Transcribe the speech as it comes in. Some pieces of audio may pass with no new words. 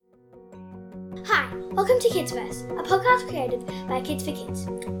Hi, welcome to Kidsverse, a podcast created by Kids for Kids.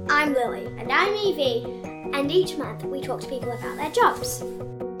 I'm Lily. And I'm Evie. And each month we talk to people about their jobs.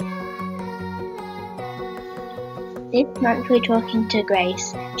 This month we're talking to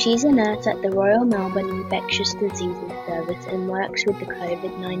Grace. She's a nurse at the Royal Melbourne Infectious Diseases Service and works with the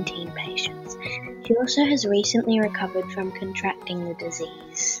COVID-19 patients. She also has recently recovered from contracting the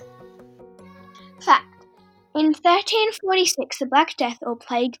disease. Fact. In 1346, the Black Death or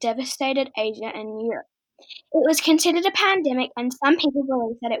Plague devastated Asia and Europe. It was considered a pandemic, and some people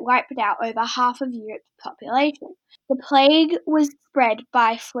believe that it wiped out over half of Europe's population. The plague was spread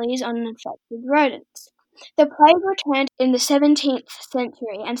by fleas on infected rodents. The plague returned in the 17th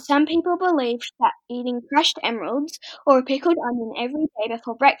century, and some people believed that eating crushed emeralds or a pickled onion every day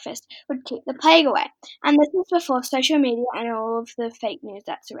before breakfast would keep the plague away. And this was before social media and all of the fake news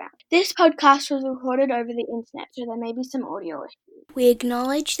that surround. This podcast was recorded over the internet, so there may be some audio issues. We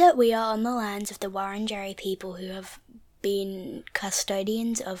acknowledge that we are on the lands of the Wurundjeri people who have been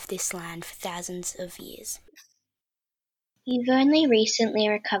custodians of this land for thousands of years. You've only recently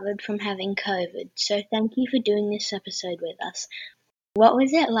recovered from having COVID, so thank you for doing this episode with us. What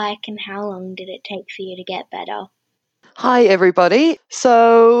was it like and how long did it take for you to get better? Hi everybody.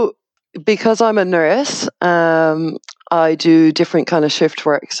 So because I'm a nurse, I do different kind of shift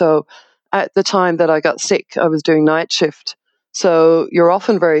work. So at the time that I got sick, I was doing night shift. So you're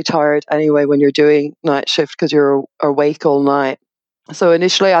often very tired anyway when you're doing night shift because you're awake all night. So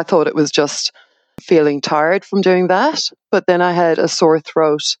initially I thought it was just feeling tired from doing that, but then I had a sore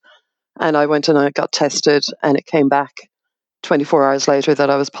throat and I went and I got tested and it came back 24 hours later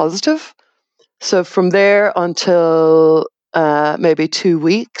that I was positive. So from there until maybe 2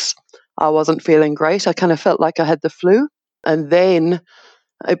 weeks, I wasn't feeling great. I kind of felt like I had the flu. And then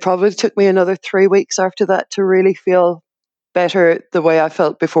it probably took me another 3 weeks after that to really feel better the way I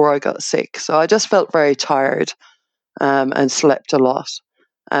felt before I got sick. So I just felt very tired and slept a lot.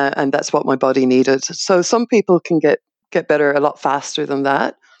 And that's what my body needed. So some people can get better a lot faster than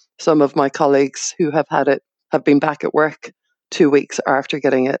that. Some of my colleagues who have had it have been back at work 2 weeks after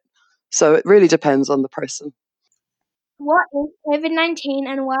getting it. So it really depends on the person. What is COVID-19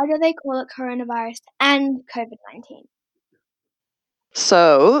 and why do they call it coronavirus and COVID-19?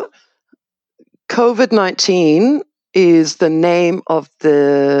 So COVID-19 is the name of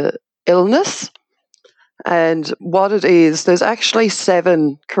the illness. And what it is, there's actually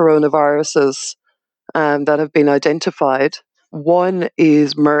 7 coronaviruses that have been identified. One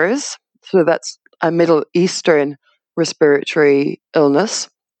is MERS, so that's a Middle Eastern respiratory illness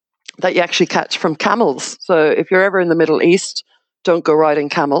that you actually catch from camels. So if you're ever in the Middle East, don't go riding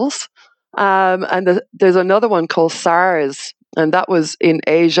camels. And there's another one called SARS, and that was in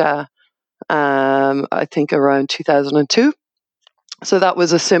Asia, I think around 2002. So that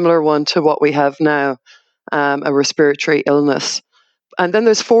was a similar one to what we have now. A respiratory illness. And then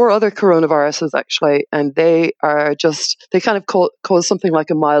there's 4 other coronaviruses actually, and they kind of cause something like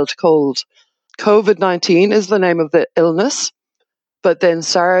a mild cold. COVID-19 is the name of the illness, but then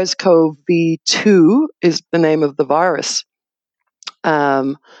SARS-CoV-2 is the name of the virus.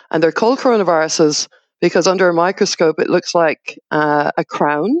 And they're called coronaviruses because under a microscope it looks like a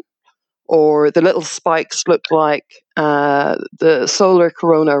crown, or the little spikes look like the solar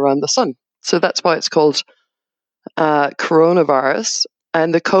corona around the sun. So that's why it's called coronavirus.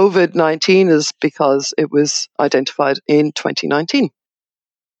 And the COVID-19 is because it was identified in 2019.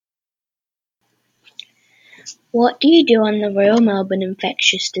 What do you do on the Royal Melbourne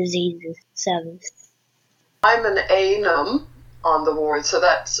Infectious Diseases Service? I'm an ANUM on the ward, so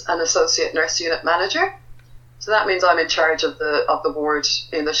that's an Associate Nurse Unit Manager. So that means I'm in charge of the ward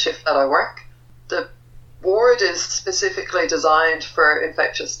in the shift that I work. The ward is specifically designed for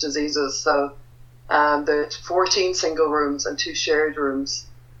infectious diseases, so there's 14 single rooms and 2 shared rooms,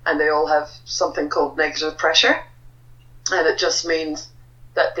 and they all have something called negative pressure, and it just means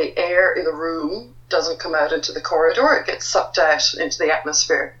that the air in the room doesn't come out into the corridor, it gets sucked out into the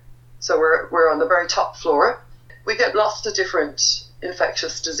atmosphere. So we're on the very top floor. We get lots of different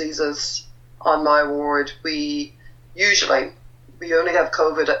infectious diseases on my ward. We only have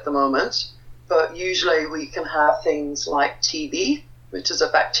COVID at the moment, but usually we can have things like TB, which is a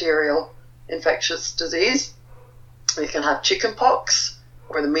bacterial infectious disease. We can have chickenpox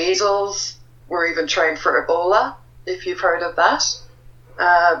or the measles. We're even trained for Ebola, if you've heard of that.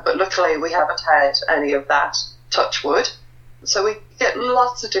 But luckily we haven't had any of that, touch wood. So we get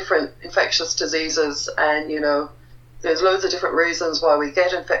lots of different infectious diseases, and there's loads of different reasons why we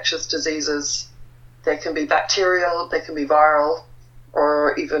get infectious diseases. They can be bacterial, they can be viral,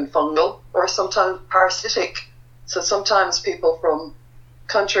 or even fungal, or sometimes parasitic. So sometimes people from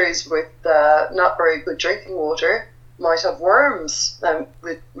countries with not very good drinking water might have worms, and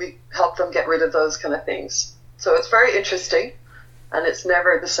we help them get rid of those kind of things. So it's very interesting, and it's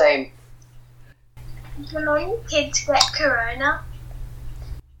never the same. Can all kids get corona?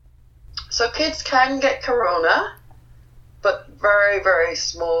 So kids can get corona, but very, very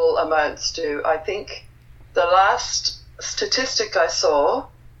small amounts do. I think the last statistic I saw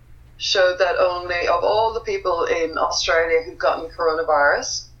showed that only, of all the people in Australia who've gotten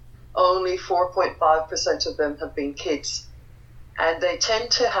coronavirus, only 4.5% of them have been kids. And they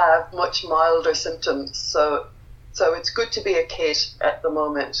tend to have much milder symptoms. So it's good to be a kid at the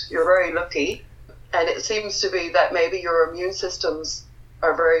moment. You're very lucky. And it seems to be that maybe your immune systems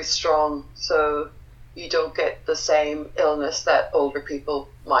are very strong, so you don't get the same illness that older people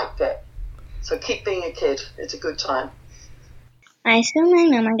might get. So keep being a kid. It's a good time. I saw my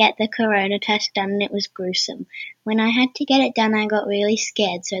mama get the corona test done and it was gruesome. When I had to get it done, I got really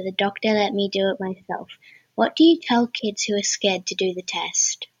scared, so the doctor let me do it myself. What do you tell kids who are scared to do the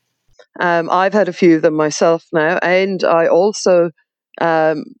test? I've had a few of them myself now, and I also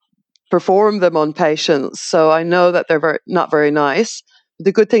perform them on patients, so I know that they're not very nice.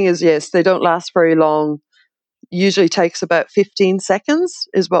 The good thing is, yes, they don't last very long. Usually takes about 15 seconds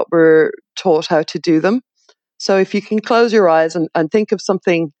is what we're taught how to do them. So if you can close your eyes and think of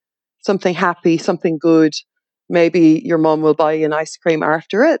something happy, something good, maybe your mom will buy you an ice cream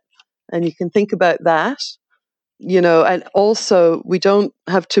after it, and you can think about that. And also we don't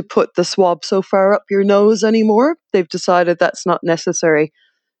have to put the swab so far up your nose anymore. They've decided that's not necessary.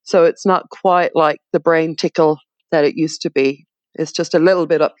 So it's not quite like the brain tickle that it used to be. It's just a little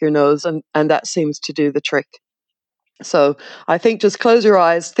bit up your nose, and that seems to do the trick. So I think just close your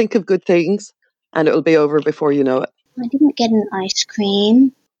eyes, think of good things, and it will be over before you know it. I didn't get an ice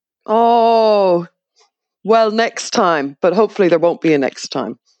cream. Oh, well, next time, but hopefully there won't be a next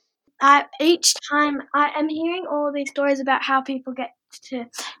time. Each time I am hearing all these stories about how people get to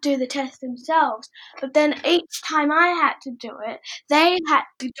do the test themselves, but then each time I had to do it,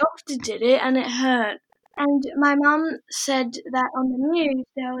 the doctor did it and it hurt. And my mum said that on the news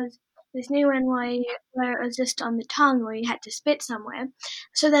there was this new one where it was just on the tongue where you had to spit somewhere.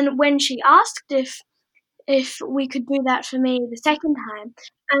 So then when she asked if we could do that for me the second time,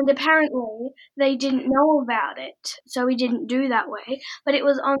 and apparently they didn't know about it, so we didn't do that way, but it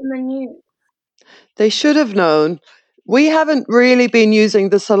was on the news. They should have known. We haven't really been using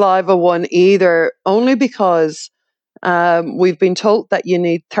the saliva one either, only because we've been told that you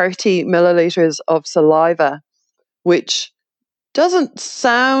need 30 milliliters of saliva, which doesn't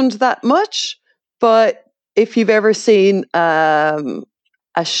sound that much, but if you've ever seen a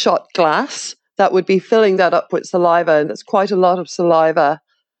shot glass, that would be filling that up with saliva, and it's quite a lot of saliva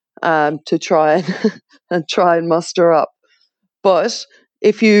to try and try and muster up. But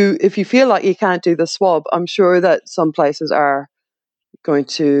if you feel like you can't do the swab, I'm sure that some places are going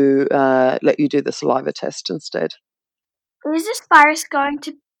to let you do the saliva test instead. Is this virus going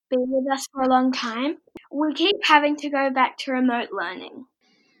to be with us for a long time? We keep having to go back to remote learning.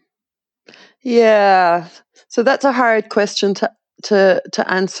 Yeah, so that's a hard question to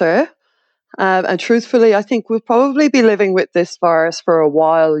answer. And truthfully, I think we'll probably be living with this virus for a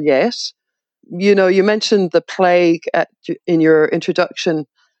while yet. You mentioned the plague in your introduction.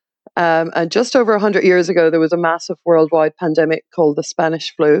 And just over 100 years ago, there was a massive worldwide pandemic called the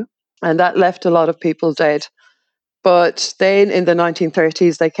Spanish flu, and that left a lot of people dead. But then in the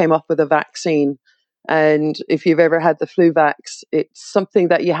 1930s, they came up with a vaccine. And if you've ever had the flu vax, it's something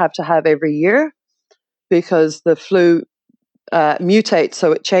that you have to have every year because the flu mutates,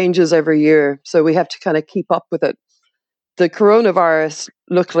 so it changes every year. So we have to kind of keep up with it. The coronavirus,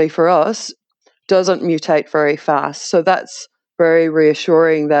 luckily for us, doesn't mutate very fast. So that's very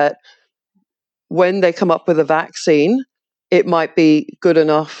reassuring that when they come up with a vaccine, it might be good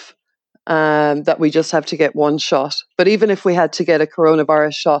enough that we just have to get one shot. But even if we had to get a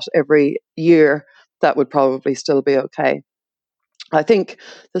coronavirus shot every year, that would probably still be okay. I think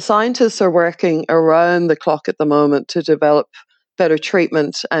the scientists are working around the clock at the moment to develop better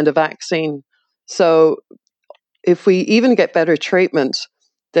treatment and a vaccine. So if we even get better treatment,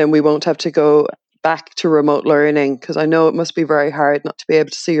 then we won't have to go back to remote learning, because I know it must be very hard not to be able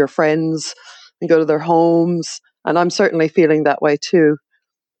to see your friends and go to their homes. And I'm certainly feeling that way too.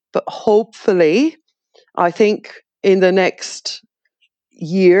 But hopefully, I think in the next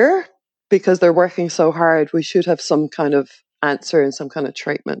year, because they're working so hard, we should have some kind of answer and some kind of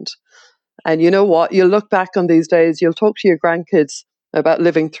treatment. And you know what? You'll look back on these days, you'll talk to your grandkids about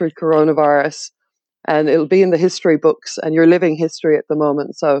living through coronavirus, and it'll be in the history books, and you're living history at the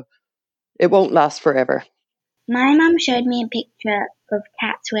moment. So it won't last forever. My mum showed me a picture of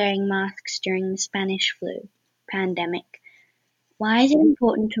cats wearing masks during the Spanish flu pandemic. Why is it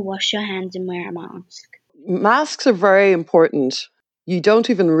important to wash your hands and wear a mask? Masks are very important. You don't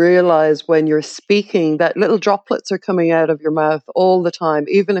even realize when you're speaking that little droplets are coming out of your mouth all the time,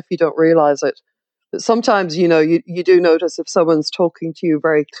 even if you don't realize it. But sometimes, you do notice if someone's talking to you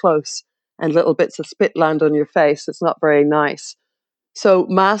very close and little bits of spit land on your face, it's not very nice. So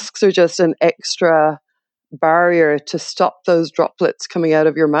masks are just an extra barrier to stop those droplets coming out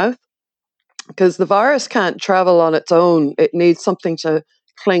of your mouth, because the virus can't travel on its own. It needs something to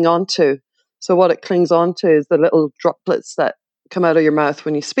cling onto. So what it clings onto is the little droplets that come out of your mouth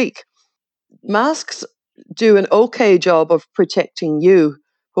when you speak. Masks do an okay job of protecting you,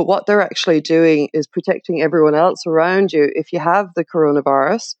 but what they're actually doing is protecting everyone else around you. If you have the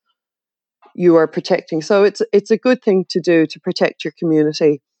coronavirus, you are protecting. So it's a good thing to do to protect your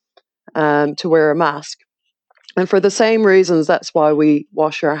community, to wear a mask. And for the same reasons, that's why we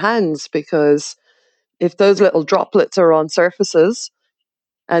wash our hands, because if those little droplets are on surfaces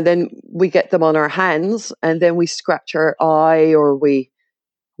and then we get them on our hands and then we scratch our eye or we,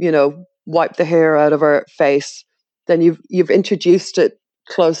 wipe the hair out of our face, then you've introduced it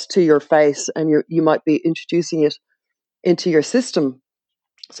close to your face and you might be introducing it into your system.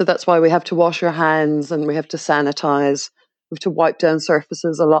 So that's why we have to wash our hands and we have to sanitize. We have to wipe down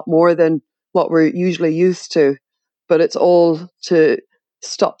surfaces a lot more than what we're usually used to. But it's all to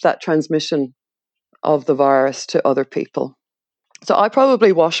stop that transmission of the virus to other people. So I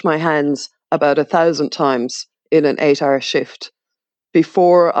probably wash my hands about 1,000 times in an 8-hour shift.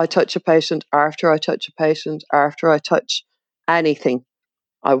 Before I touch a patient, after I touch a patient, after I touch anything,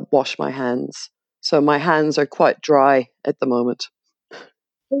 I wash my hands. So my hands are quite dry at the moment.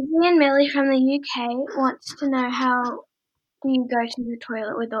 Izzy and Millie from the UK wants to know, how do you go to the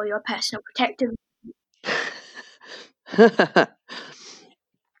toilet with all your personal protective?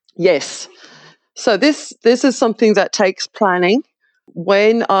 Yes. So this is something that takes planning.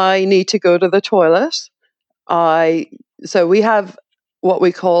 When I need to go to the toilet, so we have what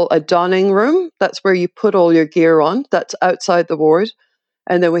we call a donning room. That's where you put all your gear on. That's outside the ward.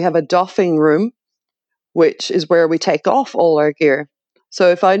 And then we have a doffing room, which is where we take off all our gear. So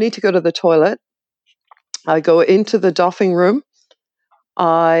if I need to go to the toilet, I go into the doffing room.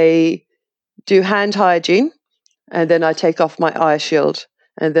 I do hand hygiene, and then I take off my eye shield,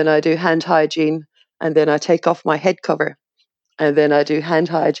 and then I do hand hygiene, and then I take off my head cover, and then I do hand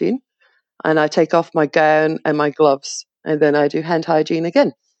hygiene, and I take off my gown and my gloves, and then I do hand hygiene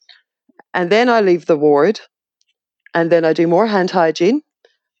again. And then I leave the ward, and then I do more hand hygiene.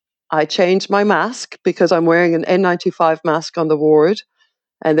 I change my mask because I'm wearing an N95 mask on the ward,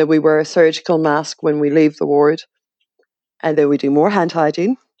 and then we wear a surgical mask when we leave the ward, and then we do more hand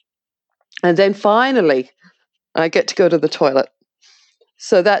hygiene. And then finally, I get to go to the toilet.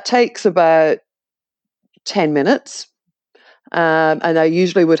 So that takes about 10 minutes. And I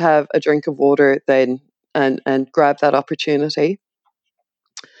usually would have a drink of water then and grab that opportunity.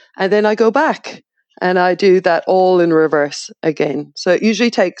 And then I go back and I do that all in reverse again. So it usually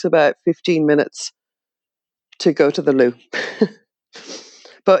takes about 15 minutes to go to the loo.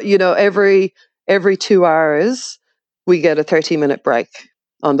 But, every 2 hours, we get a 30-minute break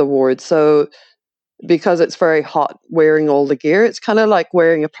on the ward. So because it's very hot wearing all the gear, it's kind of like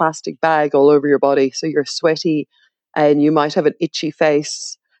wearing a plastic bag all over your body. So you're sweaty and you might have an itchy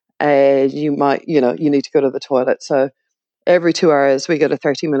face and you might, you need to go to the toilet. So every 2 hours we get a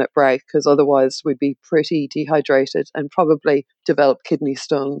 30-minute break, because otherwise we'd be pretty dehydrated and probably develop kidney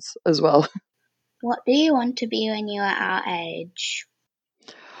stones as well. What do you want to be when you are our age?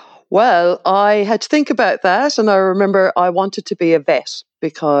 Well, I had to think about that, and I remember I wanted to be a vet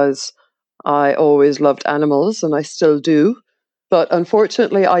because I always loved animals, and I still do. But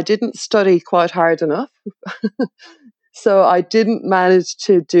unfortunately, I didn't study quite hard enough. So I didn't manage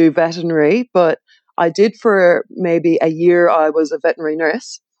to do veterinary, but I did for maybe a year. I was a veterinary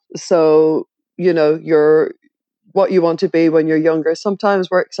nurse. So, what you want to be when you're younger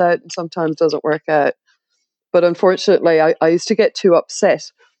sometimes works out and sometimes doesn't work out. But unfortunately, I used to get too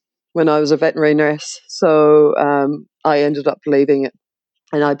upset when I was a veterinary nurse. So I ended up leaving it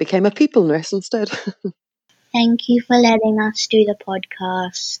and I became a people nurse instead. Thank you for letting us do the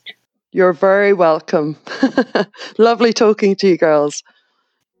podcast. You're very welcome. Lovely talking to you girls.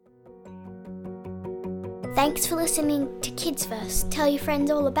 Thanks for listening to Kids First. Tell your friends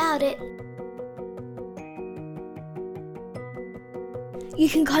all about it. You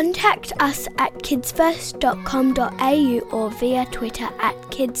can contact us at kidsfirst.com.au or via Twitter at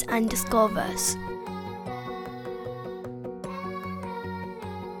kids_verse.